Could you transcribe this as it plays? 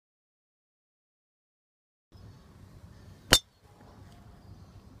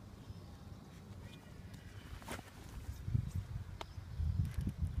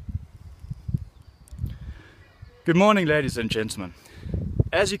Good morning, ladies and gentlemen.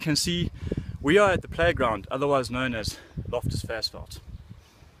 As you can see, we are at the playground, otherwise known as Loftus Versfeld.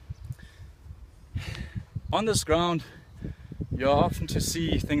 On this ground, you're often to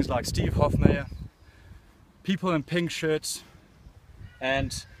see things like Steve Hofmeyer, people in pink shirts,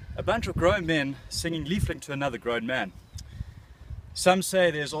 and a bunch of grown men singing Leaf Link to another grown man. Some say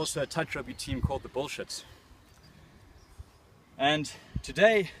there's also a touch rugby team called the Bullshits. And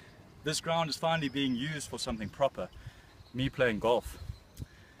today, this ground is finally being used for something proper, me playing golf.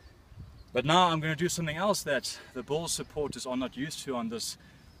 But now I'm going to do something else that the Bulls supporters are not used to on this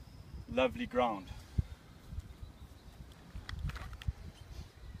lovely ground.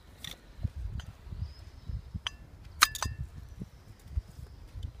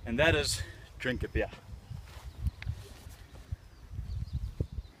 And that is drink a beer.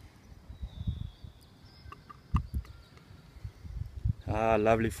 Ah,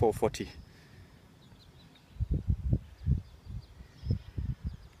 lovely 440.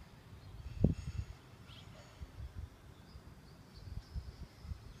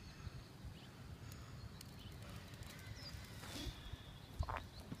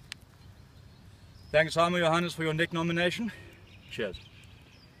 Thanks, Simon Johannes, for your Neknomination. Cheers.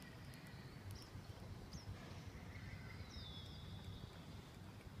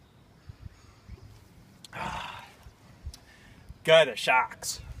 Go the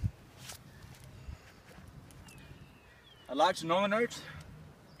Sharks! I'd like to nominate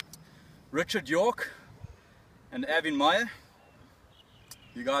Richard York and Avin Meyer.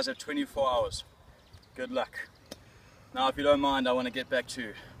 You guys have 24 hours. Good luck. Now, if you don't mind, I want to get back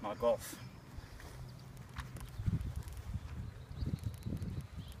to my golf.